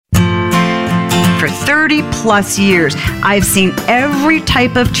for 30 plus years. I've seen every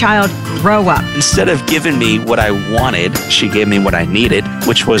type of child grow up. Instead of giving me what I wanted, she gave me what I needed,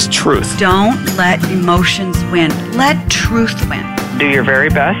 which was truth. Don't let emotions win. Let truth win. Do your very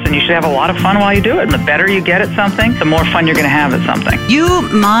best, and you should have a lot of fun while you do it. And the better you get at something, the more fun you're going to have at something. You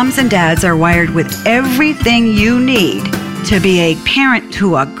moms and dads are wired with everything you need to be a parent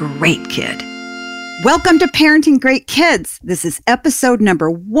to a great kid. Welcome to Parenting Great Kids. This is episode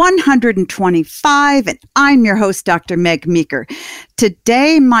number 125, and I'm your host, Dr. Meg Meeker.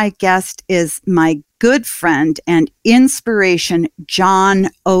 Today, my guest is my good friend and inspiration, John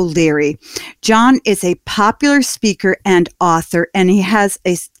O'Leary. John is a popular speaker and author, and he has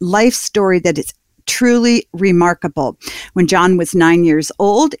a life story that is truly remarkable. When John was 9 years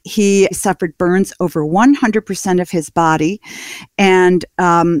old, he suffered burns over 100% of his body, and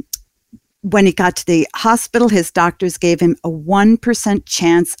when he got to the hospital, his doctors gave him a 1%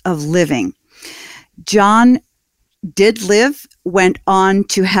 chance of living. John did live, went on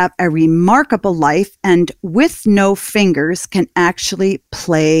to have a remarkable life, and with no fingers can actually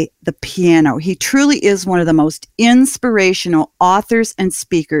play the piano. He truly is one of the most inspirational authors and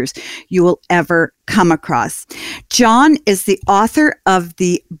speakers you will ever come across. John is the author of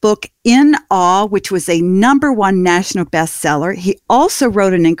the book In Awe, which was a #1 national bestseller. He also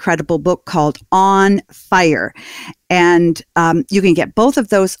wrote an incredible book called On Fire. And you can get both of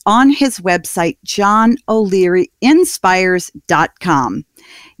those on his website, JohnO'LearyInspires.com.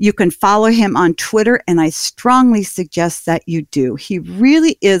 You can follow him on Twitter, and I strongly suggest that you do. He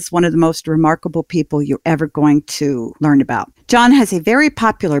really is one of the most remarkable people you're ever going to learn about. John has a very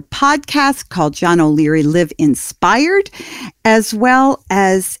popular podcast called John O'Leary Live Inspired, as well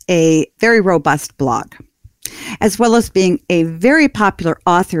as a very robust blog. As well as being a very popular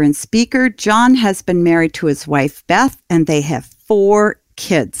author and speaker, John has been married to his wife, Beth, and they have 4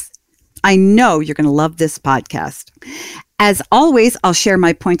 kids. I know you're going to love this podcast. As always, I'll share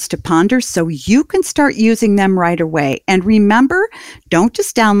my points to ponder so you can start using them right away. And remember, don't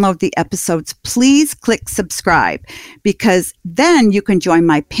just download the episodes. Please click subscribe, because then you can join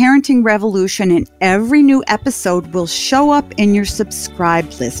my parenting revolution and every new episode will show up in your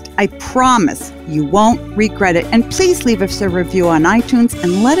subscribe list. I promise you won't regret it. And please leave us a review on iTunes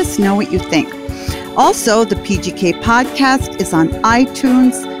and let us know what you think. Also, the PGK podcast is on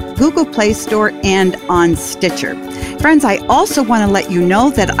iTunes, Google Play Store, and on Stitcher. Friends, I also want to let you know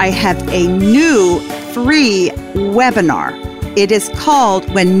that I have a new free webinar. It is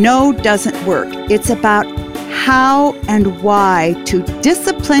called When No Doesn't Work. It's about how and why to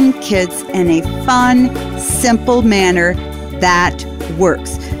discipline kids in a fun, simple manner that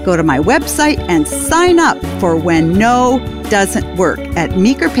works. Go to my website and sign up for When No Doesn't Work at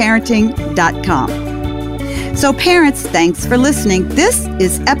meekerparenting.com. So parents, thanks for listening. This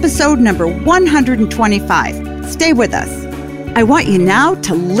is episode number 125. Stay with us. I want you now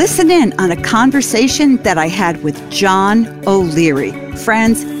to listen in on a conversation that I had with John O'Leary.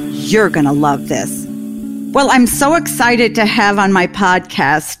 Friends, you're going to love this. Well, I'm so excited to have on my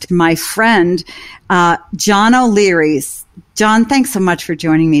podcast my friend, John O'Leary. John, thanks so much for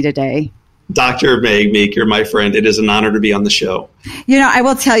joining me today. Dr. Meg Meeker, my friend, it is an honor to be on the show. You know, I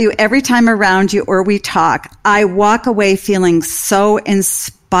will tell you, every time around you or we talk, I walk away feeling so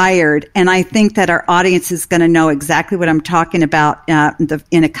inspired. And I think that our audience is going to know exactly what I'm talking about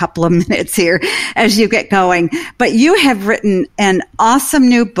in a couple of minutes here as you get going. But you have written an awesome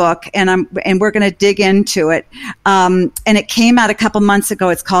new book, and we're going to dig into it. And it came out a couple months ago.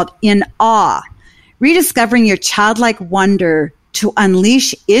 It's called In Awe, Rediscovering Your Childlike Wonder to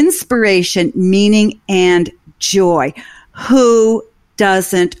Unleash Inspiration, Meaning, and Joy. Who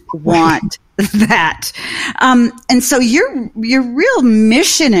doesn't want that? And so your real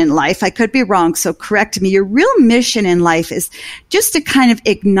mission in life, I could be wrong, so correct me, your real mission in life is just to kind of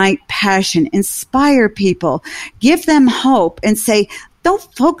ignite passion, inspire people, give them hope, and say, don't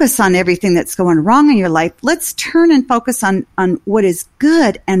focus on everything that's going wrong in your life. Let's turn and focus on what is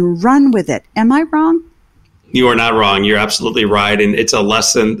good and run with it. Am I wrong? You are not wrong. You're absolutely right. And it's a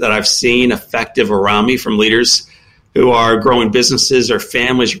lesson that I've seen effective around me from leaders who are growing businesses or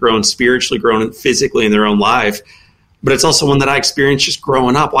families growing spiritually, growing physically in their own life. But it's also one that I experienced just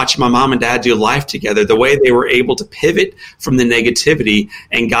growing up, watching my mom and dad do life together, the way they were able to pivot from the negativity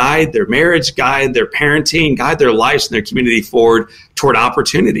and guide their marriage, guide their parenting, guide their lives and their community forward toward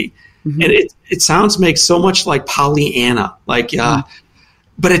opportunity. Mm-hmm. And it makes so much like Pollyanna,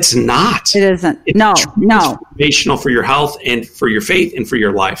 but it's not. It isn't. It's transformational for your health and for your faith and for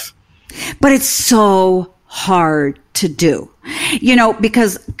your life. But it's so hard to do,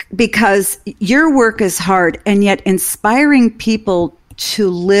 because your work is hard, and yet inspiring people to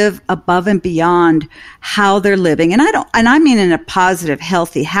live above and beyond how they're living. And I mean in a positive,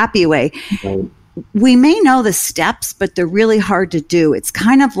 healthy, happy way. Right. We may know the steps, but they're really hard to do. It's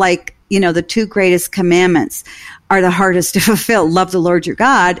kind of like, the two greatest commandments are the hardest to fulfill. Love the Lord your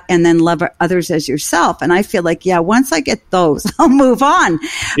God, and then love others as yourself. And I feel like, once I get those, I'll move on.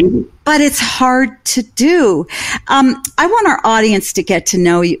 Mm-hmm. But it's hard to do. I want our audience to get to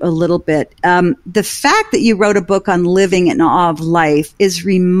know you a little bit. The fact that you wrote a book on living in awe of life is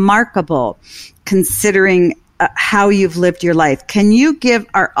remarkable, considering how you've lived your life. Can you give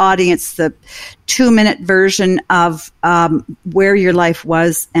our audience the 2-minute version of where your life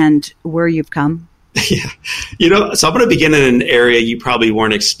was and where you've come? Yeah. So I'm going to begin in an area you probably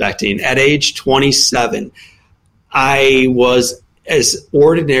weren't expecting. At age 27, I was as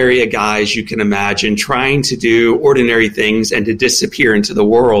ordinary a guy as you can imagine, trying to do ordinary things and to disappear into the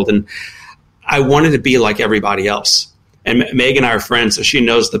world. And I wanted to be like everybody else. And Meg and I are friends, so she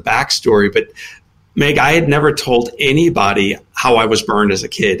knows the backstory. But Meg, I had never told anybody how I was burned as a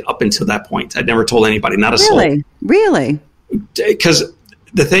kid up until that point. I'd never told anybody, not a soul. Really? Because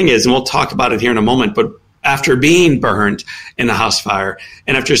the thing is, and we'll talk about it here in a moment, but after being burned in the house fire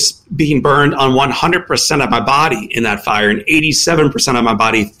and after being burned on 100% of my body in that fire and 87% of my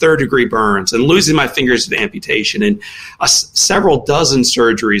body, third-degree burns, and losing my fingers to amputation and several dozen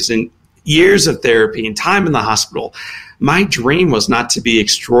surgeries and years of therapy and time in the hospital, my dream was not to be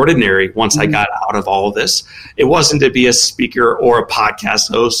extraordinary once I got out of all of this. It wasn't to be a speaker or a podcast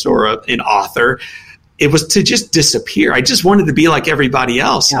host or an author. It was to just disappear. I just wanted to be like everybody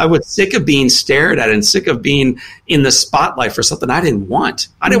else. I was sick of being stared at and sick of being in the spotlight for something I didn't want.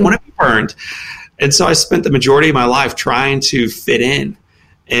 I didn't want to be burned. And so I spent the majority of my life trying to fit in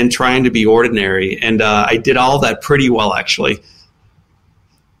and trying to be ordinary. And I did all that pretty well, actually.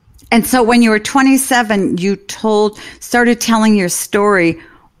 And so when you were 27, you started telling your story.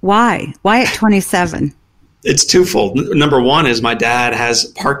 Why? Why at 27? It's twofold. Number one is my dad has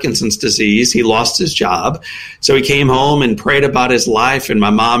Parkinson's disease. He lost his job. So he came home and prayed about his life. And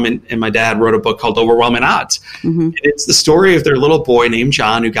my mom and my dad wrote a book called Overwhelming Odds. Mm-hmm. And it's the story of their little boy named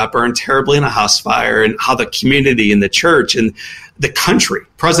John who got burned terribly in a house fire, and how the community and the church and the country,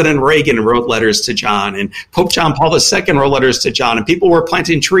 President Reagan wrote letters to John, and Pope John Paul II wrote letters to John, and people were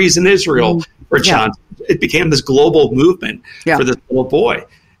planting trees in Israel for John. It became this global movement for this little boy.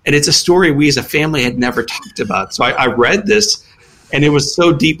 And it's a story we as a family had never talked about. So I read this, and it was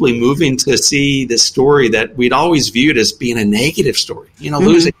so deeply moving to see this story that we'd always viewed as being a negative story,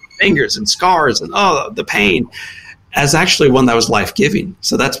 losing fingers and scars and the pain, as actually one that was life-giving.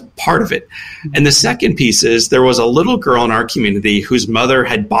 So that's part of it. And the second piece is there was a little girl in our community whose mother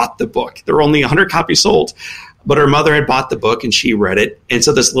had bought the book. There were only 100 copies sold, but her mother had bought the book and she read it. And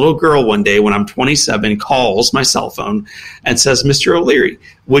so this little girl one day when I'm 27 calls my cell phone and says, "Mr. O'Leary,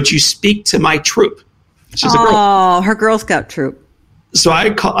 would you speak to my troop?" She's a girl. Oh, her Girl Scout troop. So I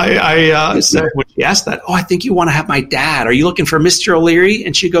said, when she asked that, "Oh, I think you want to have my dad. Are you looking for Mr. O'Leary?"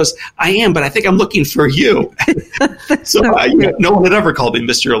 And she goes, "I am, but I think I'm looking for you." So no one had ever called me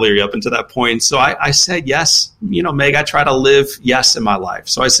Mr. O'Leary up until that point. So I said, yes. Meg, I try to live yes in my life.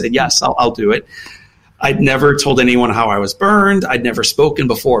 So I said, yes, I'll do it. I'd never told anyone how I was burned. I'd never spoken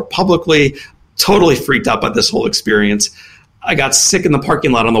before publicly, totally freaked out by this whole experience. I got sick in the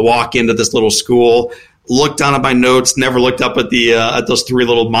parking lot on the walk into this little school, looked down at my notes, never looked up at at those three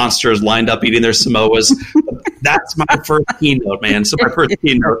little monsters lined up eating their Samoas. That's my first keynote, man. So my first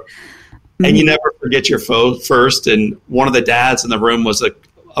keynote. And you never forget your first. And one of the dads in the room was a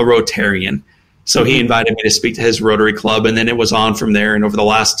Rotarian. So he invited me to speak to his Rotary Club. And then it was on from there. And over the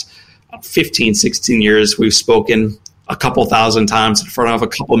last 15, 16 years, we've spoken a couple thousand times in front of a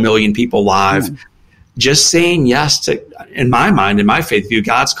couple million people live. Just saying yes to, in my mind, in my faith view,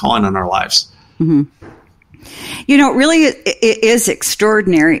 God's calling on our lives. Mm-hmm. Really, it is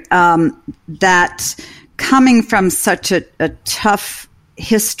extraordinary that coming from such a tough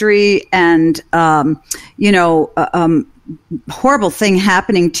history and, horrible thing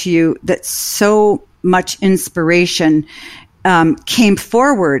happening to you, that so much inspiration came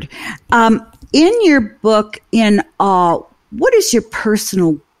forward. In your book, In Awe, what is your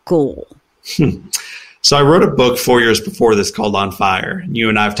personal goal? So I wrote a book 4 years before this called On Fire. You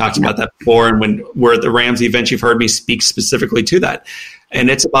and I have talked about that before. And when we're at the Ramsey event, you've heard me speak specifically to that. And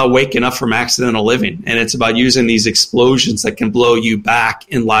it's about waking up from accidental living. And it's about using these explosions that can blow you back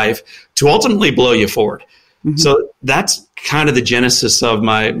in life to ultimately blow you forward. Mm-hmm. So that's kind of the genesis of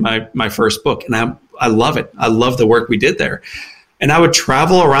my first book. And I love it. I love the work we did there. And I would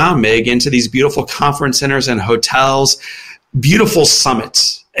travel around, Meg, into these beautiful conference centers and hotels, beautiful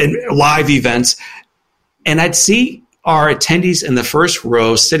summits and live events. And I'd see are attendees in the first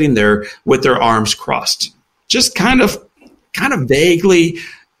row sitting there with their arms crossed, just kind of vaguely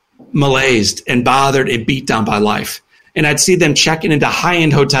malaised and bothered and beat down by life. And I'd see them checking into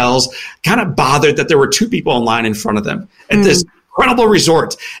high-end hotels, kind of bothered that there were 2 people in line in front of them at this incredible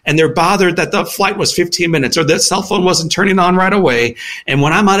resort. And they're bothered that the flight was 15 minutes or the cell phone wasn't turning on right away. And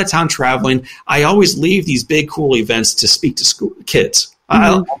when I'm out of town traveling, I always leave these big, cool events to speak to school kids. I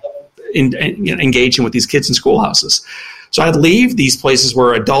love engaging with these kids in schoolhouses. So I'd leave these places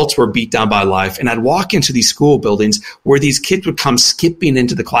where adults were beat down by life, and I'd walk into these school buildings where these kids would come skipping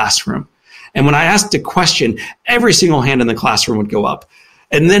into the classroom. And when I asked a question, every single hand in the classroom would go up.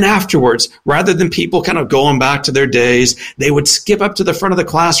 And then afterwards, rather than people kind of going back to their days, they would skip up to the front of the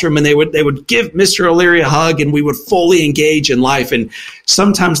classroom and they would give Mr. O'Leary a hug, and we would fully engage in life. And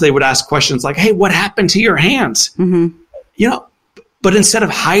sometimes they would ask questions like, "Hey, what happened to your hands?" But instead of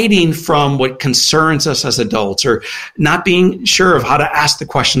hiding from what concerns us as adults or not being sure of how to ask the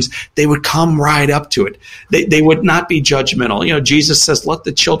questions, they would come right up to it. They would not be judgmental. Jesus says, "Let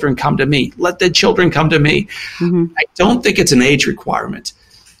the children come to me. Let the children come to me." I don't think it's an age requirement.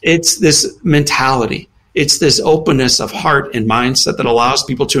 It's this mentality. It's this openness of heart and mindset that allows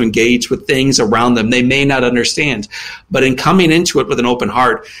people to engage with things around them they may not understand. But in coming into it with an open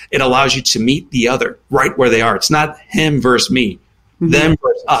heart, it allows you to meet the other right where they are. It's not him versus me. Them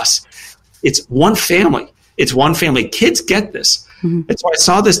versus us. It's one family. It's one family. Kids get this. And so I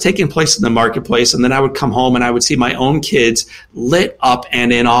saw this taking place in the marketplace, and then I would come home and I would see my own kids lit up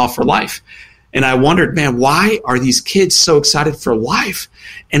and in awe for life. And I wondered, man, why are these kids so excited for life?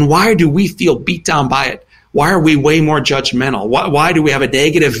 And why do we feel beat down by it? Why are we way more judgmental? Why do we have a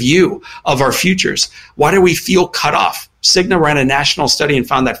negative view of our futures? Why do we feel cut off? Cigna ran a national study and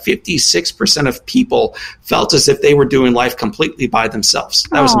found that 56% of people felt as if they were doing life completely by themselves.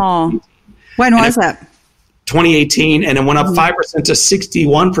 That was when was that? 2018, and it went up 5% to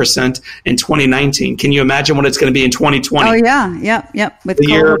 61% in 2019. Can you imagine what it's going to be in 2020? Oh, yeah. With the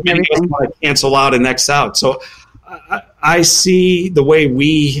year many of us want to cancel out and X out. So I see the way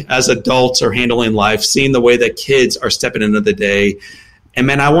we as adults are handling life, seeing the way that kids are stepping into the day. And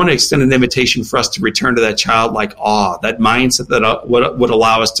man, I want to extend an invitation for us to return to that childlike awe, that mindset that would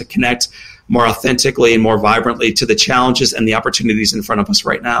allow us to connect more authentically and more vibrantly to the challenges and the opportunities in front of us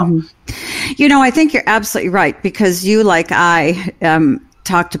right now. I think you're absolutely right, because you, like I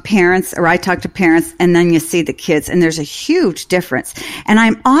talk to parents, and then you see the kids, and there's a huge difference. And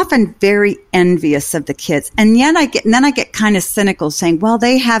I'm often very envious of the kids. And yet then I get kind of cynical, saying, well,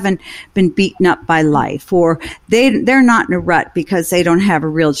 they haven't been beaten up by life, or they're not in a rut because they don't have a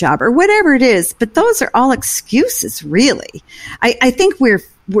real job, or whatever it is. But those are all excuses, really. I think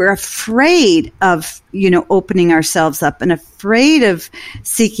we're afraid of, opening ourselves up, and afraid of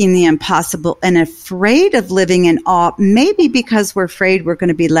seeking the impossible, and afraid of living in awe, maybe because we're afraid we're going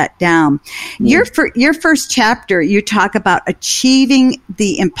to be let down. Your first chapter, you talk about achieving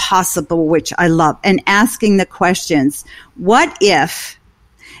the impossible, which I love, and asking the questions, what if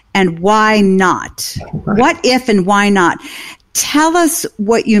and why not? Right. What if and why not? Tell us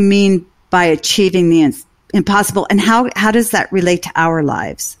what you mean by achieving the impossible, and how does that relate to our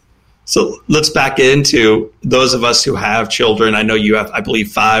lives? So let's back into those of us who have children. I know you have, I believe,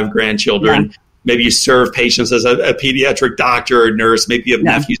 5 grandchildren. Yeah. Maybe you serve patients as a pediatric doctor or nurse. Maybe you have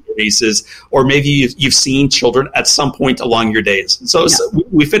nephews or nieces, or maybe you've seen children at some point along your days. So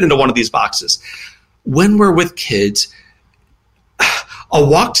we fit into one of these boxes. When we're with kids, a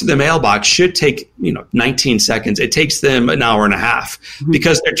walk to the mailbox should take 19 seconds. It takes them an hour and a half,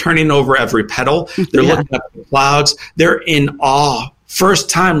 because they're turning over every petal. They're looking at the clouds. They're in awe. First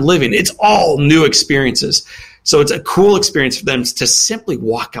time living. It's all new experiences. So it's a cool experience for them to simply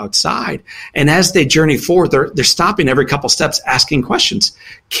walk outside. And as they journey forward, they're stopping every couple steps, asking questions.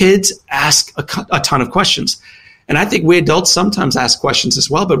 Kids ask a ton of questions. And I think we adults sometimes ask questions as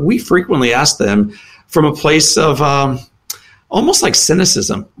well, but we frequently ask them from a place of almost like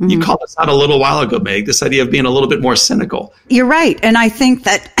cynicism. You called us out a little while ago, Meg, this idea of being a little bit more cynical. You're right. And I think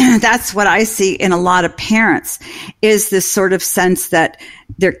that that's what I see in a lot of parents, is this sort of sense that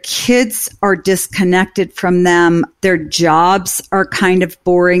their kids are disconnected from them. Their jobs are kind of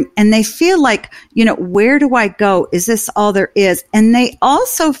boring, and they feel like, where do I go? Is this all there is? And they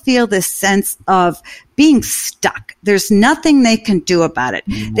also feel this sense of being stuck. There's nothing they can do about it.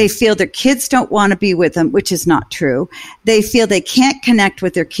 They feel their kids don't want to be with them, which is not true. They feel they can't connect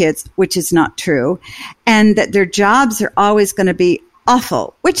with their kids, which is not true. And that their jobs are always going to be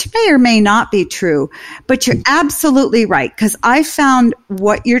awful, which may or may not be true, but you're absolutely right. Because I found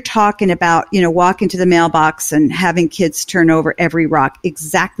what you're talking about, walking to the mailbox and having kids turn over every rock,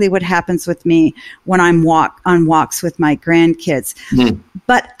 exactly what happens with me when I'm on walks with my grandkids.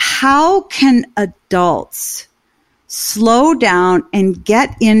 But how can adults slow down and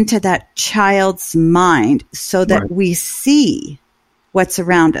get into that child's mind so that we see what's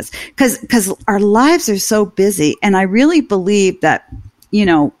around us? Because our lives are so busy. And I really believe that,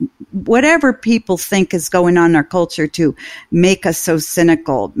 whatever people think is going on in our culture to make us so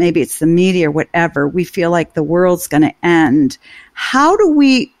cynical, maybe it's the media or whatever, we feel like the world's going to end. How do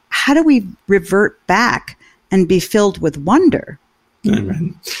we revert back and be filled with wonder?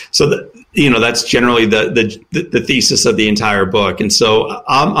 Amen. So that's generally the thesis of the entire book. And so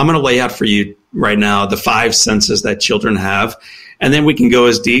I'm going to lay out for you right now the 5 senses that children have, and then we can go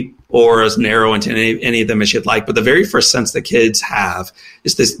as deep or as narrow into any of them as you'd like. But the very first sense that kids have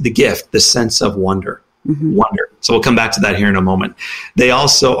is the gift, the sense of wonder. Wonder. So we'll come back to that here in a moment. They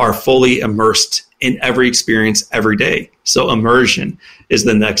also are fully immersed in every experience every day. So immersion is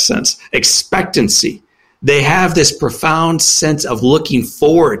the next sense. Expectancy. They have this profound sense of looking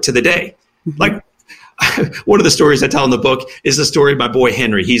forward to the day. Like one of the stories I tell in the book is the story of my boy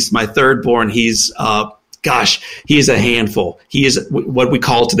Henry. He's my third born. He's, he is a handful. He is what we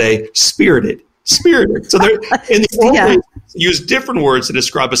call today spirited. So they're in the old days, use different words to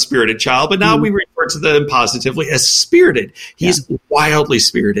describe a spirited child, but now we refer to them positively as spirited. He's wildly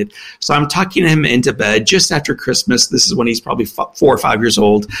spirited. So I'm tucking him into bed just after Christmas. This is when he's probably 4 or 5 years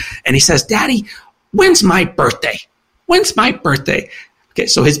old. And he says, "Daddy, when's my birthday? Okay,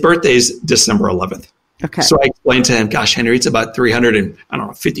 so his birthday is December 11th. Okay. So I explained to him, "Gosh, Henry, it's about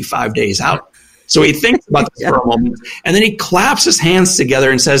 355 days out." So he thinks about this for a moment, and then he claps his hands together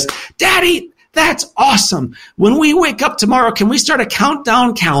and says, "Daddy, that's awesome. When we wake up tomorrow, can we start a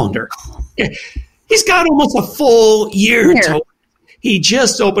countdown calendar?" He's got almost a full year to He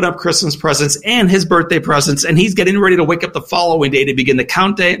just opened up Christmas presents and his birthday presents, and he's getting ready to wake up the following day to begin the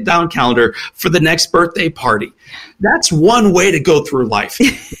countdown calendar for the next birthday party. That's one way to go through life.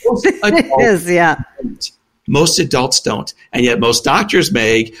 Most adults don't. And yet most doctors,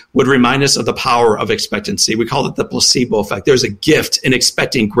 Meg, would remind us of the power of expectancy. We call it the placebo effect. There's a gift in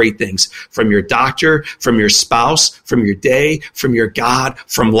expecting great things from your doctor, from your spouse, from your day, from your God,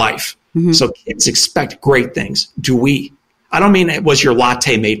 from life. So kids expect great things. Do we? I don't mean was your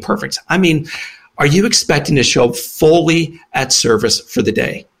latte made perfect. I mean, are you expecting to show up fully at service for the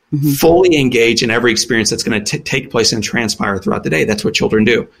day? Fully engage in every experience that's going to take place and transpire throughout the day. That's what children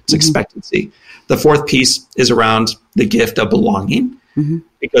do. It's expectancy. The fourth piece is around the gift of belonging.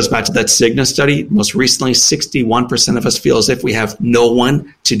 It goes back to that Cigna study. Most recently, 61% of us feel as if we have no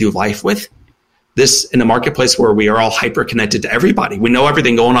one to do life with. This in a marketplace where we are all hyper-connected to everybody. We know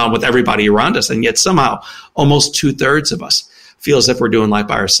everything going on with everybody around us, and yet somehow almost 2/3 of us feel as if we're doing life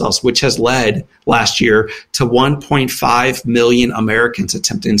by ourselves, which has led last year to 1.5 million Americans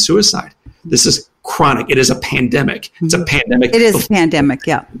attempting suicide. This is chronic. It is a pandemic. It's a pandemic. It is a pandemic,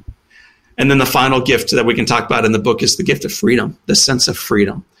 yeah. And then the final gift that we can talk about in the book is the gift of freedom, the sense of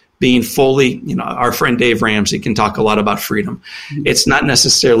freedom. Being fully, our friend Dave Ramsey can talk a lot about freedom. It's not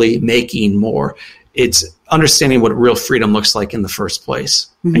necessarily making more. It's understanding what real freedom looks like in the first place.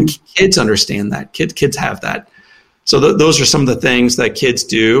 And kids understand that. Kids have that. So those are some of the things that kids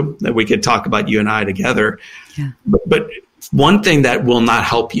do that we could talk about, you and I together. But one thing that will not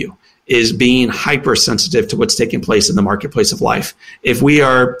help you is being hypersensitive to what's taking place in the marketplace of life. If we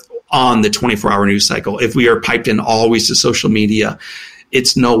are on the 24-hour news cycle, if we are piped in always to social media,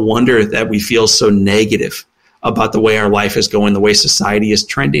 it's no wonder that we feel so negative about the way our life is going, the way society is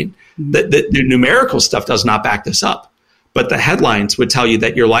trending. The numerical stuff does not back this up, but the headlines would tell you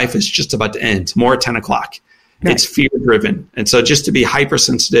that your life is just about to end, more at 10 o'clock. Right. It's fear-driven. And so just to be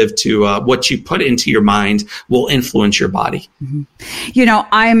hypersensitive to what you put into your mind will influence your body.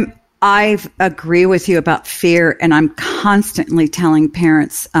 I agree with you about fear, and I'm constantly telling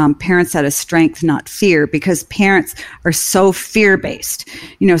parents out of strength, not fear, because parents are so fear-based.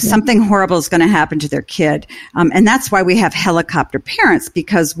 Something horrible is going to happen to their kid. And that's why we have helicopter parents,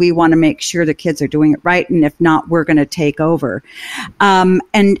 because we want to make sure the kids are doing it right. And if not, we're going to take over. And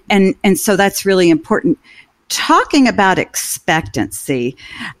so that's really important. Talking about expectancy,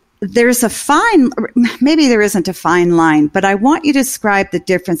 there's maybe there isn't a fine line, but I want you to describe the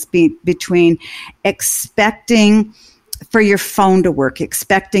difference between expecting for your phone to work,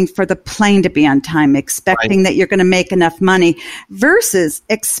 expecting for the plane to be on time, expecting that you're going to make enough money versus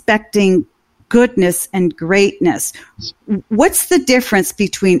expecting goodness and greatness. What's the difference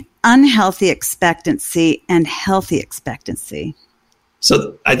between unhealthy expectancy and healthy expectancy?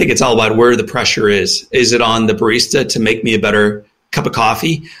 So I think it's all about where the pressure is. Is it on the barista to make me a better cup of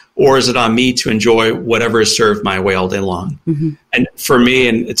coffee, or is it on me to enjoy whatever is served my way all day long? Mm-hmm. And for me,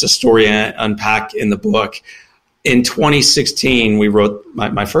 and it's a story I unpack in the book, in 2016, we wrote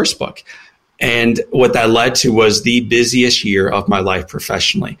my first book. And what that led to was the busiest year of my life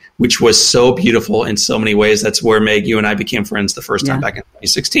professionally, which was so beautiful in so many ways. That's where, Meg, you and I became friends the first time back in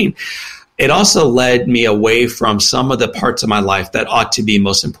 2016. It also led me away from some of the parts of my life that ought to be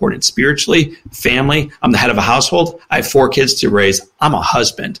most important spiritually, family. I'm the head of a household. I have 4 kids to raise. I'm a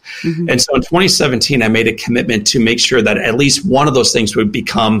husband. Mm-hmm. And so in 2017, I made a commitment to make sure that at least one of those things would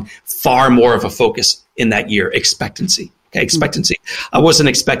become far more of a focus in that year, expectancy. Okay, expectancy. Mm-hmm. I wasn't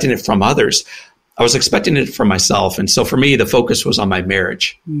expecting it from others. I was expecting it from myself. And so for me, the focus was on my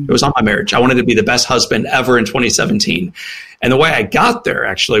marriage. Mm-hmm. It was on my marriage. I wanted to be the best husband ever in 2017. And the way I got there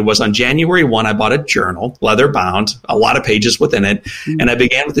actually was on January 1, I bought a journal, leather bound, a lot of pages within it. Mm-hmm. And I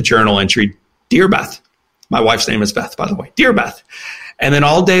began with the journal entry, Dear Beth. My wife's name is Beth, by the way. Dear Beth. And then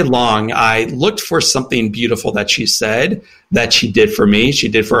all day long, I looked for something beautiful that she said, that she did for me. She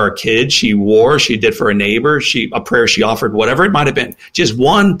did for our kids. She did for a neighbor, a prayer she offered, whatever it might have been. Just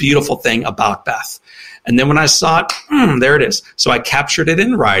one beautiful thing about Beth. And then when I saw it, there it is. So I captured it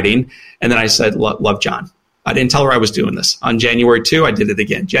in writing. And then I said, love, John. I didn't tell her I was doing this. On January 2, I did it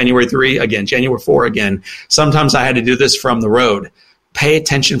again. January 3, again. January 4, again. Sometimes I had to do this from the road. Pay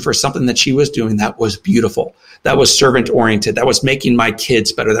attention for something that she was doing that was beautiful, that was servant-oriented, that was making my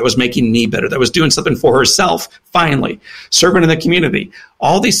kids better, that was making me better, that was doing something for herself, finally, serving in the community.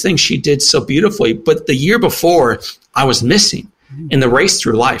 All these things she did so beautifully, but the year before, I was missing in the race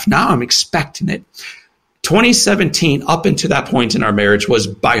through life. Now I'm expecting it. 2017, up until that point in our marriage, was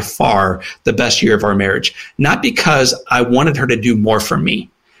by far the best year of our marriage. Not because I wanted her to do more for me,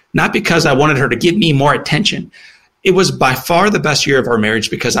 not because I wanted her to give me more attention. It was by far the best year of our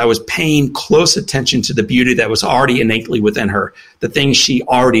marriage because I was paying close attention to the beauty that was already innately within her, the things she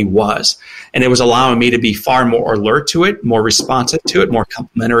already was. And it was allowing me to be far more alert to it, more responsive to it, more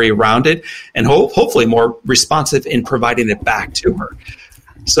complimentary around it, and hopefully more responsive in providing it back to her.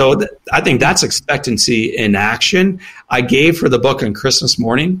 So I think that's expectancy in action. I gave her the book on Christmas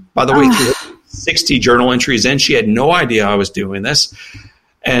morning. By the way, 60 journal entries in. She had no idea I was doing this.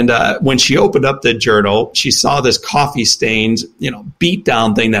 And when she opened up the journal, she saw this coffee stained, beat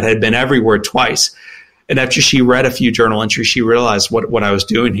down thing that had been everywhere twice. And after she read a few journal entries, she realized what I was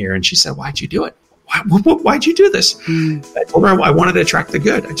doing here. And she said, why'd you do it? Why'd you do this? Mm-hmm. I told her I wanted to attract the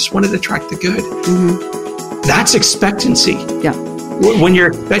good. I just wanted to attract the good. Mm-hmm. That's expectancy. Yeah. When you're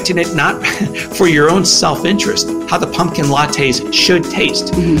expecting it not for your own self-interest, how the pumpkin lattes should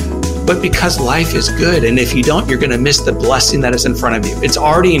taste, but because life is good. And if you don't, you're going to miss the blessing that is in front of you. It's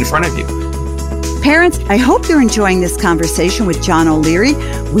already in front of you. Parents, I hope you're enjoying this conversation with John O'Leary.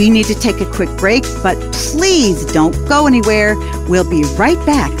 We need to take a quick break, but please don't go anywhere. We'll be right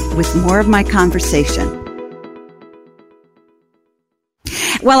back with more of my conversation.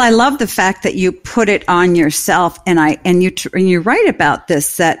 Well, I love the fact that you put it on yourself, and you write about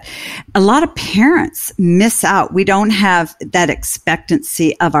this, that a lot of parents miss out. We don't have that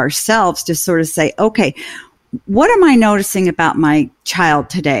expectancy of ourselves to sort of say, okay, what am I noticing about my child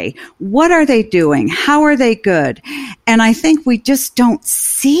today? What are they doing? How are they good? And I think we just don't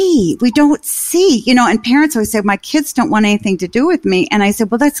see. And parents always say, my kids don't want anything to do with me. And I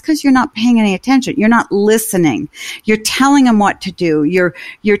said, well, that's because you're not paying any attention. You're not listening. You're telling them what to do.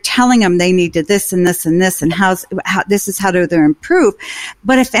 You're telling them they need to this and this and this, and how this is how to improve.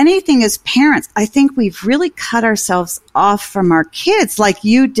 But if anything, as parents, I think we've really cut ourselves off from our kids, like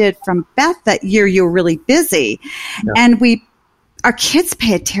you did from Beth that year. You're really busy. Yeah. And our kids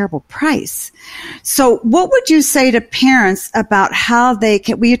pay a terrible price. So what would you say to parents about how they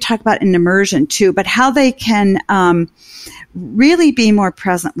can, we talk about an immersion too, but how they can really be more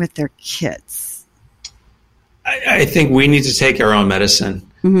present with their kids? I think we need to take our own medicine.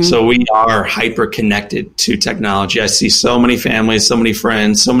 Mm-hmm. So we are hyper connected to technology. I see so many families, so many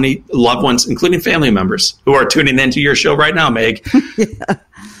friends, so many loved ones, including family members who are tuning into your show right now, Meg,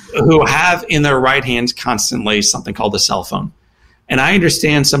 who have in their right hands constantly something called a cell phone. And I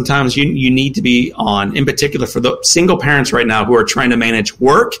understand sometimes you need to be on, in particular for the single parents right now who are trying to manage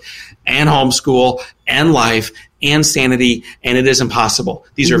work and homeschool and life and sanity, and it is impossible.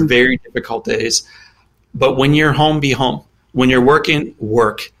 These are very difficult days. But when you're home, be home. When you're working,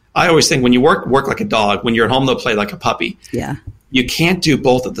 work. I always think when you work like a dog. When you're at home, they'll play like a puppy. Yeah. You can't do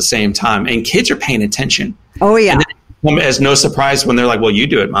both at the same time. And kids are paying attention. Oh, yeah. And then as no surprise when they're like, well, you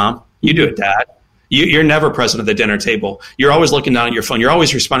do it, Mom. You do it, Dad. You're never present at the dinner table. You're always looking down at your phone. You're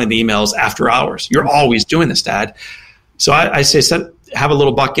always responding to emails after hours. You're always doing this, Dad. So I say, have a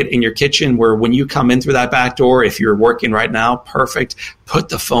little bucket in your kitchen where when you come in through that back door, if you're working right now, perfect, put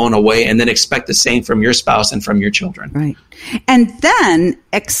the phone away and then expect the same from your spouse and from your children. Right. And then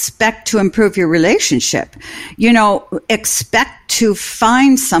expect to improve your relationship. Expect to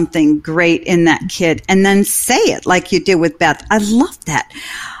find something great in that kid and then say it like you did with Beth. I love that.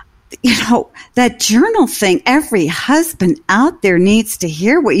 That journal thing, every husband out there needs to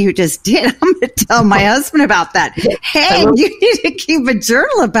hear what you just did. I'm going to tell my husband about that. Hey, you need to keep a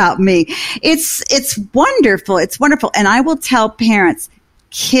journal about me. It's wonderful. It's wonderful. And I will tell parents,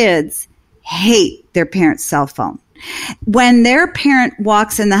 kids hate their parent's cell phone. When their parent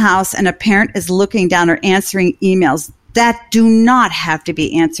walks in the house and a parent is looking down or answering emails that do not have to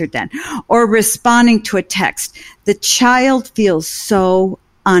be answered then, or responding to a text, the child feels so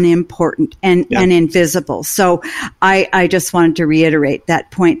unimportant and invisible. So I just wanted to reiterate that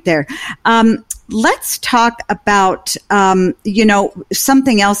point there. Let's talk about,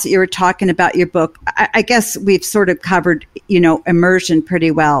 something else that you were talking about your book. I guess we've sort of covered, immersion pretty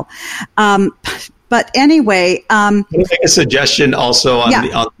well. But anyway, can I make a suggestion also on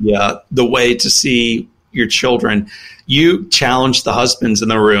the way to see your children? You challenge the husbands in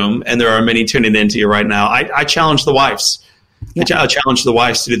the room, and there are many tuning into you right now. I challenge the wives. Yeah. I challenge the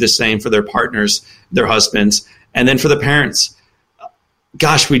wives to do the same for their partners, their husbands, and then for the parents.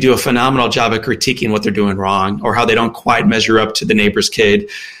 Gosh, we do a phenomenal job at critiquing what they're doing wrong or how they don't quite measure up to the neighbor's kid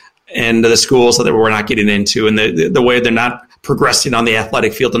and the schools that we're not getting into and the way they're not progressing on the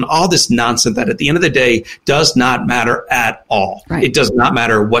athletic field and all this nonsense that at the end of the day does not matter at all. Right. It does not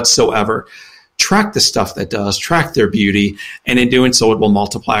matter whatsoever. Track the stuff that does, track their beauty, and in doing so, it will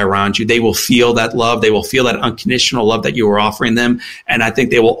multiply around you. They will feel that love. They will feel that unconditional love that you are offering them, and I think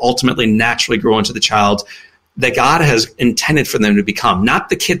they will ultimately naturally grow into the child that God has intended for them to become, not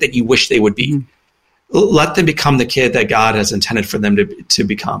the kid that you wish they would be. Let them become the kid that God has intended for them to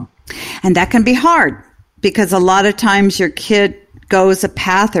become. And that can be hard because a lot of times your kid goes a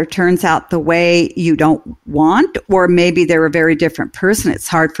path or turns out the way you don't want, or maybe they're a very different person. It's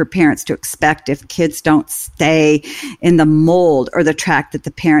hard for parents to expect if kids don't stay in the mold or the track that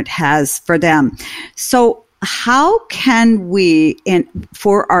the parent has for them. So how can we,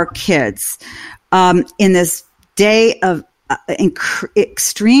 for our kids, in this day of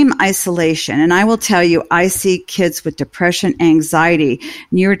extreme isolation, and I will tell you, I see kids with depression, anxiety,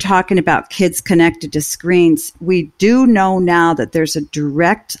 and you were talking about kids connected to screens. We do know now that there's a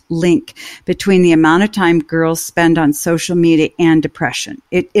direct link between the amount of time girls spend on social media and depression.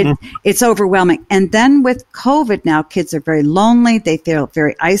 It's overwhelming. And then with COVID now, kids are very lonely. They feel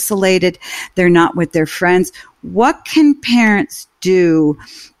very isolated. They're not with their friends. What can parents do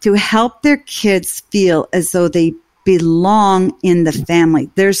to help their kids feel as though they belong in the family?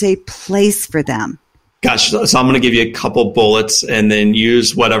 There's a place for them. Gosh, so I'm going to give you a couple bullets and then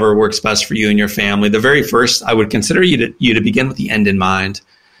use whatever works best for you and your family. The very first, I would consider you to begin with the end in mind.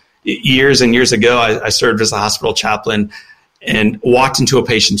 Years and years ago, I served as a hospital chaplain and walked into a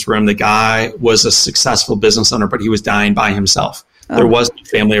patient's room. The guy was a successful business owner, but he was dying by himself. Oh. There was no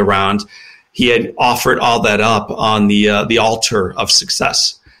family around. He had offered all that up on the altar of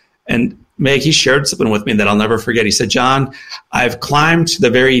success. And Meg, he shared something with me that I'll never forget. He said, John, I've climbed to the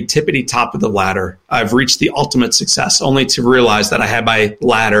very tippity top of the ladder. I've reached the ultimate success, only to realize that I had my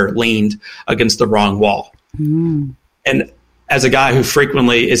ladder leaned against the wrong wall. Mm. And as a guy who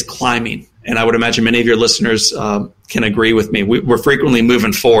frequently is climbing, and I would imagine many of your listeners can agree with me, we're frequently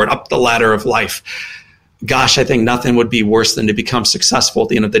moving forward up the ladder of life. Gosh, I think nothing would be worse than to become successful at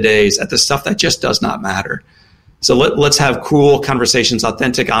the end of the days at the stuff that just does not matter. So let's have cool conversations,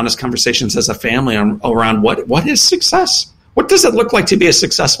 authentic, honest conversations as a family around what is success? What does it look like to be a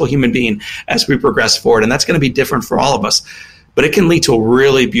successful human being as we progress forward? And that's going to be different for all of us. But it can lead to a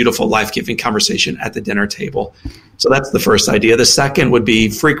really beautiful, life-giving conversation at the dinner table. So that's the first idea. The second would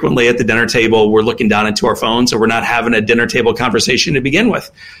be frequently at the dinner table, we're looking down into our phones or we're not having a dinner table conversation to begin with.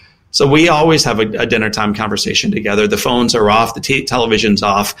 So we always have a dinner time conversation together. The phones are off, the television's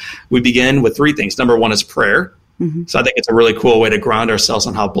off. We begin with three things. Number one is prayer. Mm-hmm. So I think it's a really cool way to ground ourselves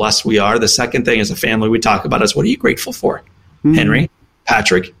on how blessed we are. The second thing as a family we talk about is what are you grateful for? Mm-hmm. Henry,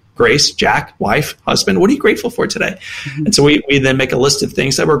 Patrick, Grace, Jack, wife, husband, what are you grateful for today? Mm-hmm. And so we then make a list of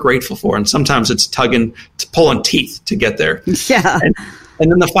things that we're grateful for. And sometimes it's pulling teeth to get there. Yeah.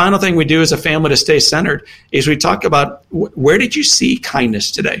 And then the final thing we do as a family to stay centered is we talk about where did you see kindness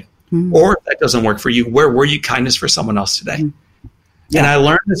today? Mm-hmm. Or if that doesn't work for you, where were you kindness for someone else today? Mm-hmm. Yeah. And I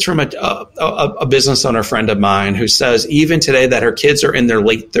learned this from a business owner friend of mine who says even today that her kids are in their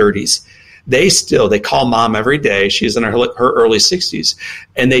late 30s, they call mom every day. She's in her early 60s,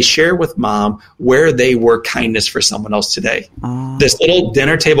 and they share with mom where they were kindness for someone else today. This little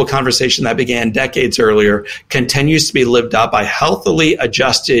dinner table conversation that began decades earlier continues to be lived out by healthily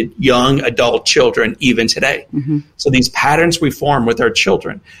adjusted young adult children even today. So these patterns we form with our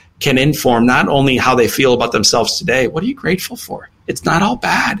children can inform not only how they feel about themselves today. What are you grateful for? It's not all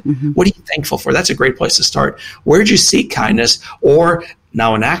bad. What are you thankful for? That's a great place to start. Where did you seek kindness? Or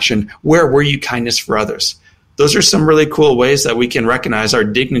now in action, where were you kindness for others? Those are some really cool ways that we can recognize our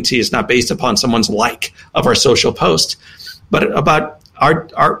dignity is not based upon someone's like of our social post, but about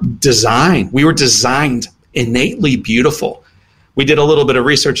our design. We were designed innately beautiful. We did a little bit of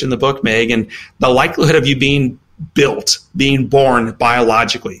research in the book, Meg, and the likelihood of you being born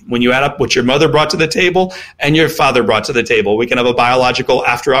biologically, when you add up what your mother brought to the table and your father brought to the table, we can have a biological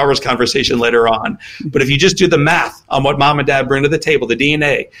after hours conversation later on. But if you just do the math on what mom and dad bring to the table, the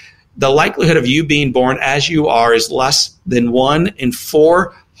DNA, the likelihood of you being born as you are is less than 1 in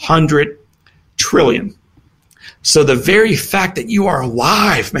 400 trillion. So the very fact that you are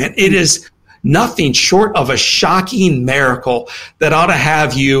alive, man, it is nothing short of a shocking miracle that ought to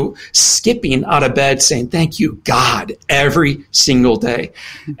have you skipping out of bed saying, thank you, God, every single day.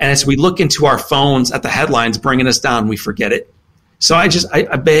 And as we look into our phones at the headlines bringing us down, we forget it. So I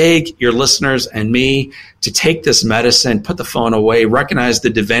beg your listeners and me to take this medicine, put the phone away, recognize the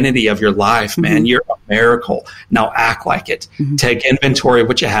divinity of your life, man. You're a miracle. Now act like it. Take inventory of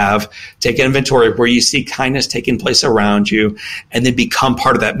what you have. Take inventory of where you see kindness taking place around you, and then become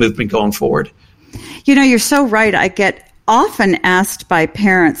part of that movement going forward. You know, you're so right. I get often asked by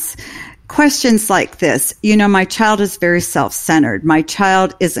parents questions like this. You know, my child is very self-centered. My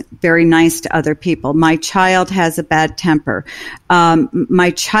child isn't very nice to other people. My child has a bad temper.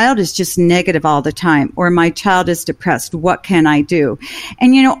 My child is just negative all the time, or my child is depressed. What can I do?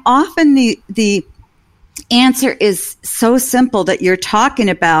 And, you know, often the answer is so simple that you're talking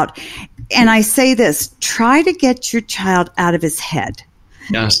about. And I say this, try to get your child out of his head.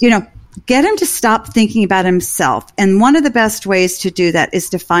 Yes. You know, get him to stop thinking about himself. And one of the best ways to do that is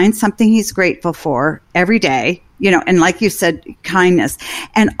to find something he's grateful for every day, you know, and like you said, kindness.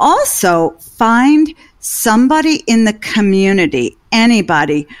 And also find somebody in the community,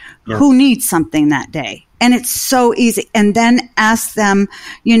 anybody who needs something that day. And it's so easy. And then ask them,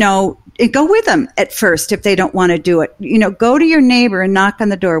 you know, go with them at first if they don't want to do it. You know, go to your neighbor and knock on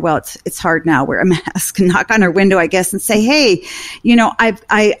the door. Well, it's hard now, wear a mask, and knock on her window, I guess, and say, hey, you know,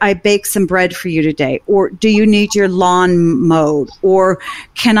 I baked some bread for you today. Or do you need your lawn mowed? Or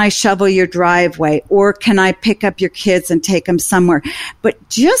can I shovel your driveway? Or can I pick up your kids and take them somewhere? But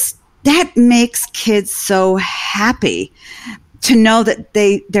just that makes kids so happy to know that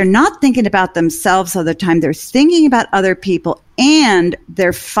they're not thinking about themselves all the time. They're thinking about other people, and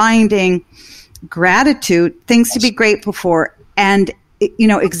they're finding gratitude, things to be grateful for, and, you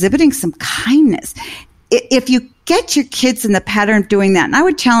know, exhibiting some kindness. If you get your kids in the pattern of doing that, and I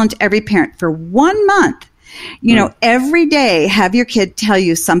would challenge every parent for 1 month, you know, every day have your kid tell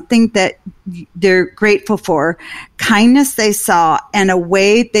you something that they're grateful for, kindness they saw, and a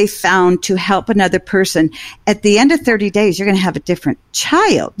way they found to help another person. At the end of 30 days, you're going to have a different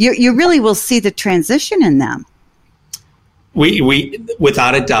child. You really will see the transition in them. We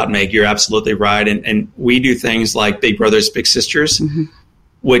without a doubt, Meg, you're absolutely right. And we do things like Big Brothers, Big Sisters,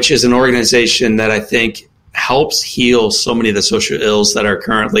 which is an organization that I think helps heal so many of the social ills that are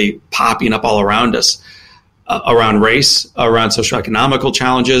currently popping up all around us. Around race, around socioeconomical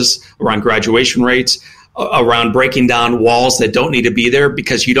challenges, around graduation rates, around breaking down walls that don't need to be there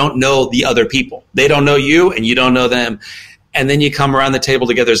because you don't know the other people. They don't know you and you don't know them. And then you come around the table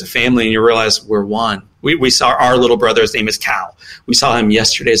together as a family and you realize we're one. We saw our little brother, his name is Cal. We saw him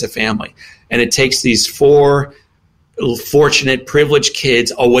yesterday as a family. And it takes these 4 fortunate, privileged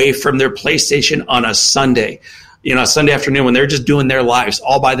kids away from their PlayStation on a Sunday. You know, Sunday afternoon when they're just doing their lives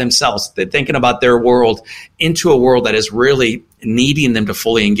all by themselves. They're thinking about their world into a world that is really needing them to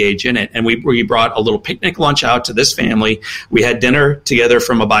fully engage in it. And we brought a little picnic lunch out to this family. We had dinner together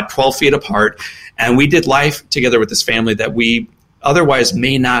from about 12 feet apart. And we did life together with this family that we otherwise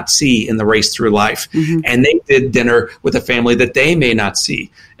may not see in the race through life. And they did dinner with a family that they may not see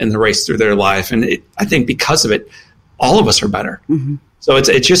in the race through their life. And I think because of it, all of us are better. So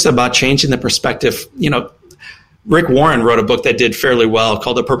it's just about changing the perspective. You know, Rick Warren wrote a book that did fairly well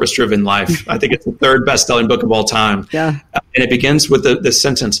called The Purpose-Driven Life. I think it's the 3rd best-selling book of all time. And it begins with the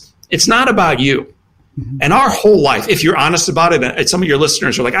sentence, it's not about you. And our whole life, if you're honest about it, and some of your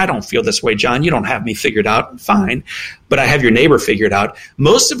listeners are like, I don't feel this way, John. You don't have me figured out. Fine. But I have your neighbor figured out.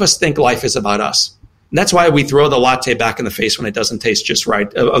 Most of us think life is about us. And that's why we throw the latte back in the face when it doesn't taste just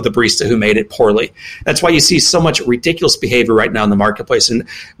right of the barista who made it poorly. That's why you see so much ridiculous behavior right now in the marketplace, and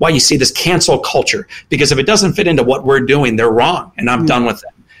why you see this cancel culture. Because if it doesn't fit into what we're doing, they're wrong, and I'm done with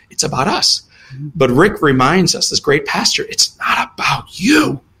them. It's about us. But Rick reminds us, this great pastor, it's not about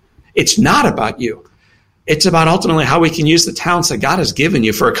you. It's not about you. It's about ultimately how we can use the talents that God has given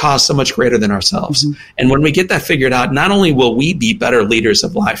you for a cause so much greater than ourselves. And when we get that figured out, not only will we be better leaders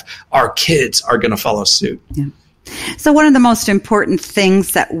of life, our kids are going to follow suit. Yeah. So one of the most important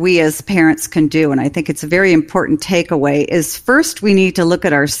things that we as parents can do, and I think it's a very important takeaway, is first we need to look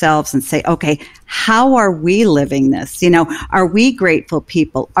at ourselves and say, okay, how are we living this? Are we grateful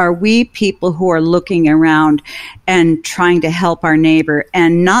people? Are we people who are looking around and trying to help our neighbor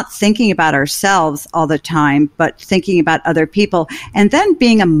and not thinking about ourselves all the time, but thinking about other people, and then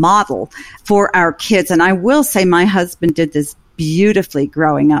being a model for our kids? And I will say my husband did this beautifully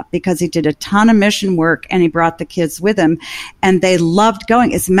growing up, because he did a ton of mission work and he brought the kids with him, and they loved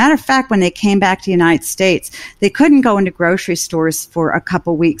going. As a matter of fact, when they came back to the United States, they couldn't go into grocery stores for a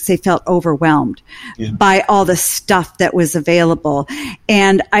couple weeks. They felt overwhelmed by all the stuff that was available.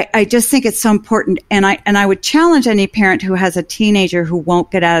 And I just think it's so important. And I would challenge any parent who has a teenager who won't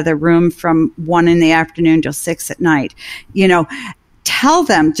get out of the room from 1 p.m. till 6 p.m. Tell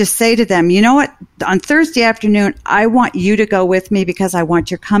them, just say to them, you know what, on Thursday afternoon, I want you to go with me because I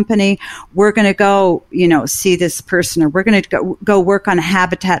want your company. We're going to go, see this person, or we're going to go work on a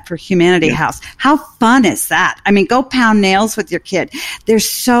Habitat for Humanity house. How fun is that? I mean, go pound nails with your kid. There's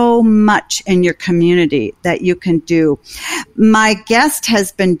so much in your community that you can do. My guest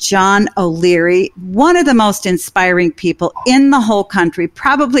has been John O'Leary, one of the most inspiring people in the whole country,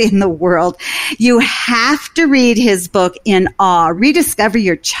 probably in the world. You have to read his book, In Awe. Rediscover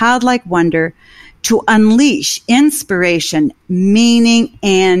your childlike wonder to unleash inspiration, meaning,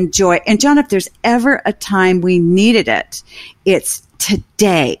 and joy. And John, if there's ever a time we needed it, it's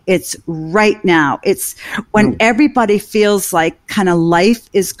today. It's right now. It's when everybody feels like kind of life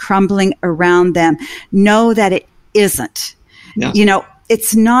is crumbling around them. Know that it isn't. Yeah.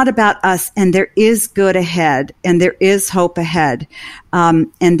 It's not about us, and there is good ahead, and there is hope ahead,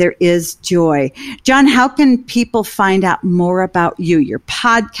 and there is joy. John, how can people find out more about you, your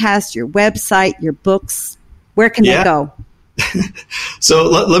podcast, your website, your books? Where can they go? So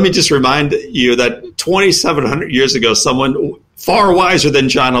let me just remind you that 2,700 years ago, someone far wiser than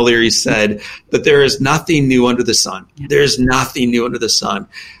John O'Leary said that there is nothing new under the sun. There's nothing new under the sun.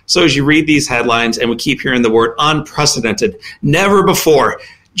 So as you read these headlines, and we keep hearing the word unprecedented, never before,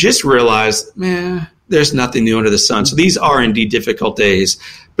 just realize, there's nothing new under the sun. So these are indeed difficult days,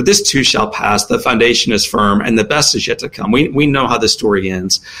 but this too shall pass. The foundation is firm, and the best is yet to come. We know how the story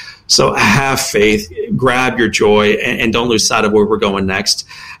ends. So have faith, grab your joy, and don't lose sight of where we're going next.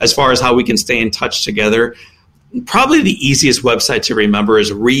 As far as how we can stay in touch together, probably the easiest website to remember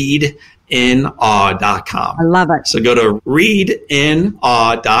is readinawe.com. I love it. So go to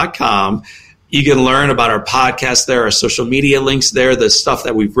readinawe.com. You can learn about our podcast there, our social media links there, the stuff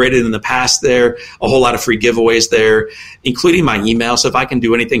that we've written in the past there, a whole lot of free giveaways there, including my email. So if I can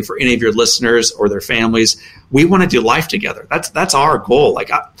do anything for any of your listeners or their families, we want to do life together. That's our goal.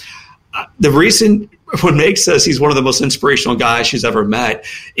 The reason when Meg says he's one of the most inspirational guys she's ever met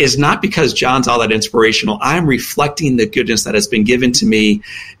is not because John's all that inspirational. I'm reflecting the goodness that has been given to me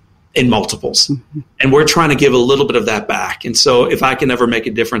in multiples. And we're trying to give a little bit of that back. And so if I can ever make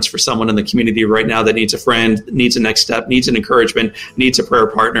a difference for someone in the community right now that needs a friend, needs a next step, needs an encouragement, needs a prayer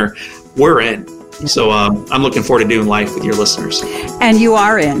partner, we're in. So I'm looking forward to doing life with your listeners. And you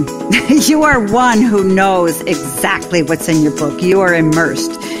are in. You are one who knows exactly what's in your book. You are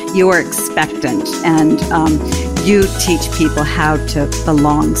immersed. You are expectant. And you teach people how to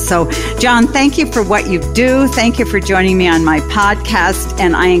belong. So, John, thank you for what you do. Thank you for joining me on my podcast.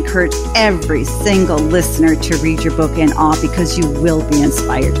 And I encourage every single listener to read your book, In Awe, because you will be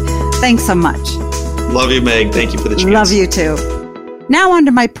inspired. Thanks so much. Love you, Meg. Thank you for the chance. Love you too. Now on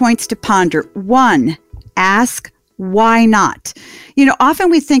to my points to ponder. 1, ask why not? Often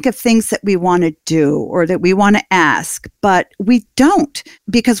we think of things that we want to do or that we want to ask, but we don't,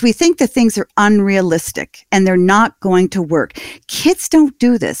 because we think that things are unrealistic and they're not going to work. Kids don't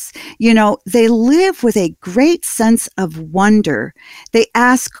do this. They live with a great sense of wonder. They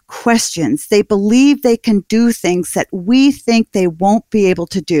ask questions. They believe they can do things that we think they won't be able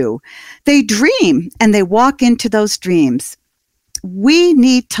to do. They dream and they walk into those dreams. We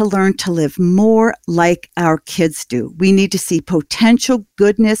need to learn to live more like our kids do. We need to see potential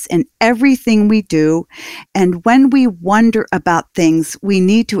goodness in everything we do. And when we wonder about things, we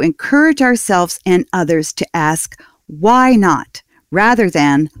need to encourage ourselves and others to ask, why not, rather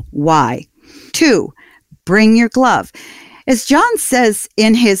than why? 2, bring your glove. As John says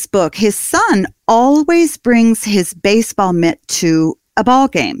in his book, his son always brings his baseball mitt to a ball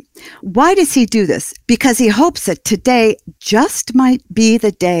game. Why does he do this? Because he hopes that today just might be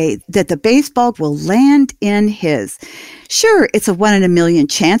the day that the baseball will land in his. Sure, it's a 1 in a million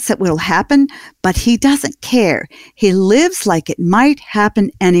chance that will happen, but he doesn't care. He lives like it might happen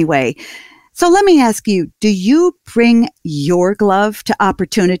anyway. So let me ask you, do you bring your glove to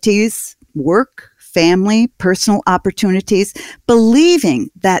opportunities, work, family, personal opportunities, believing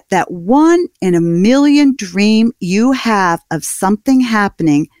that 1 in a million dream you have of something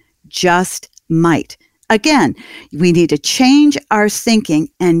happening just might? Again, we need to change our thinking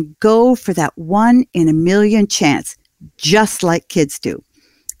and go for that 1 in a million chance, just like kids do.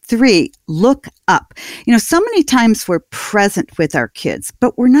 3, look up. So many times we're present with our kids,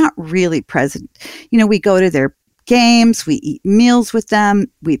 but we're not really present. We go to their games, we eat meals with them,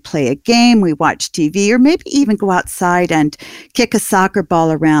 we play a game, we watch TV, or maybe even go outside and kick a soccer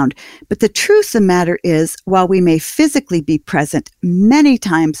ball around. But the truth of the matter is, while we may physically be present, many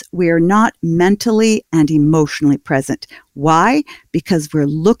times we are not mentally and emotionally present. Why? Because we're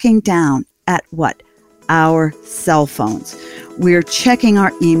looking down at what? Our cell phones. We're checking our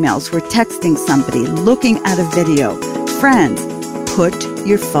emails, we're texting somebody, looking at a video. Friends, put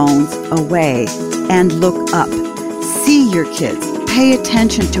your phones away and look up. See your kids. Pay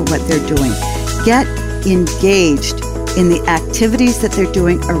attention to what they're doing. Get engaged in the activities that they're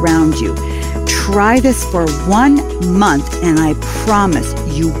doing around you. Try this for 1 month, and I promise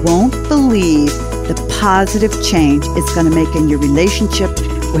you won't believe the positive change it's going to make in your relationship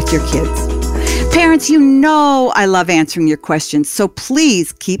with your kids. Parents, I love answering your questions, so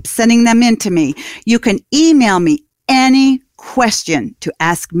please keep sending them in to me. You can email me any question to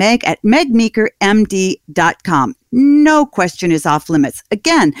Ask Meg at megmeekermd.com. No question is off limits.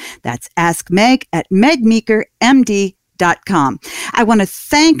 Again, that's Ask Meg at megmeekermd.com. I want to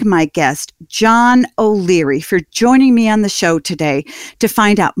thank my guest, John O'Leary, for joining me on the show today. To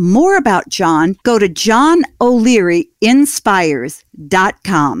find out more about John, go to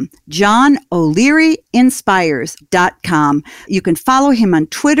JohnO'LearyInspires.com. JohnO'LearyInspires.com. You can follow him on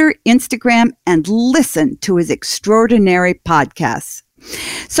Twitter, Instagram, and listen to his extraordinary podcasts.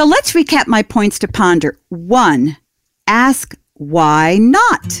 So let's recap my points to ponder. 1, ask why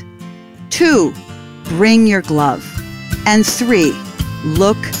not. 2, bring your glove. And 3,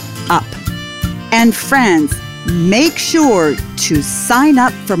 look up. And friends, make sure to sign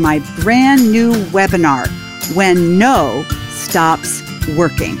up for my brand new webinar, When No Stops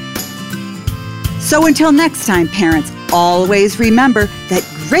Working. So until next time, parents, always remember that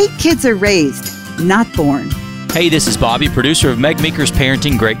great kids are raised, not born. Hey, this is Bobby, producer of Meg Meeker's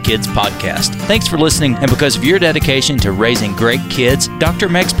Parenting Great Kids podcast. Thanks for listening, and because of your dedication to raising great kids, Dr.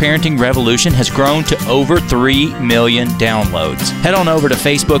 Meg's Parenting Revolution has grown to over 3 million downloads. Head on over to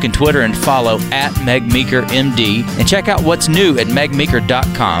Facebook and Twitter and follow at Meg Meeker MD, and check out what's new at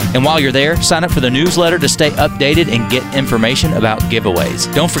megmeeker.com. And while you're there, sign up for the newsletter to stay updated and get information about giveaways.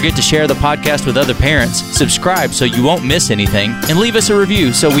 Don't forget to share the podcast with other parents, subscribe so you won't miss anything, and leave us a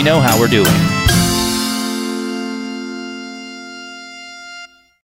review so we know how we're doing.